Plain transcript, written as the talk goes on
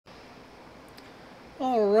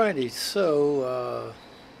Alrighty, so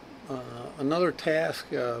another task,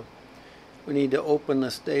 we need to open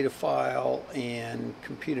this data file and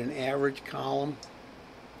compute an average column.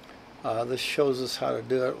 This shows us how to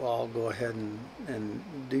do it. Well, I'll go ahead and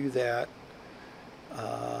do that.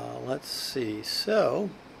 Let's see, so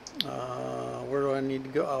where do I need to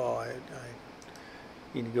go? Oh, I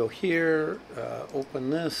need to go here, open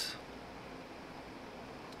this,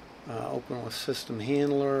 open with system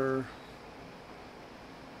handler.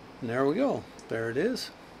 And there we go. There it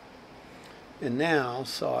is. And now,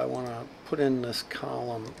 so I want to put in this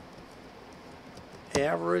column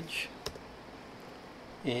average.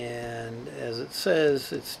 And as it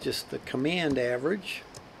says, it's just the command average.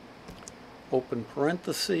 Open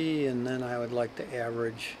parenthesis, and then I would like to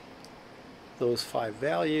average those 5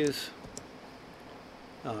 values.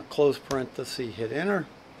 Close parenthesis, hit enter.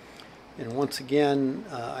 And once again,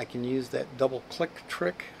 I can use that double click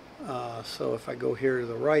trick. So if I go here to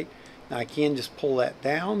the right, now I can just pull that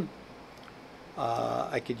down.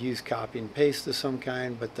 I could use copy and paste of some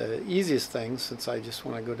kind, but the easiest thing, since I just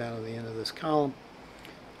want to go down to the end of this column,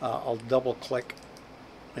 I'll double click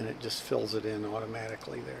and it just fills it in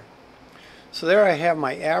automatically there. So there I have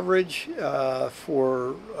my average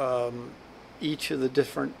for each of the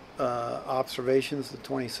different observations, the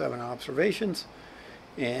 27 observations,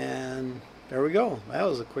 and there we go. That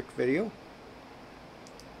was a quick video.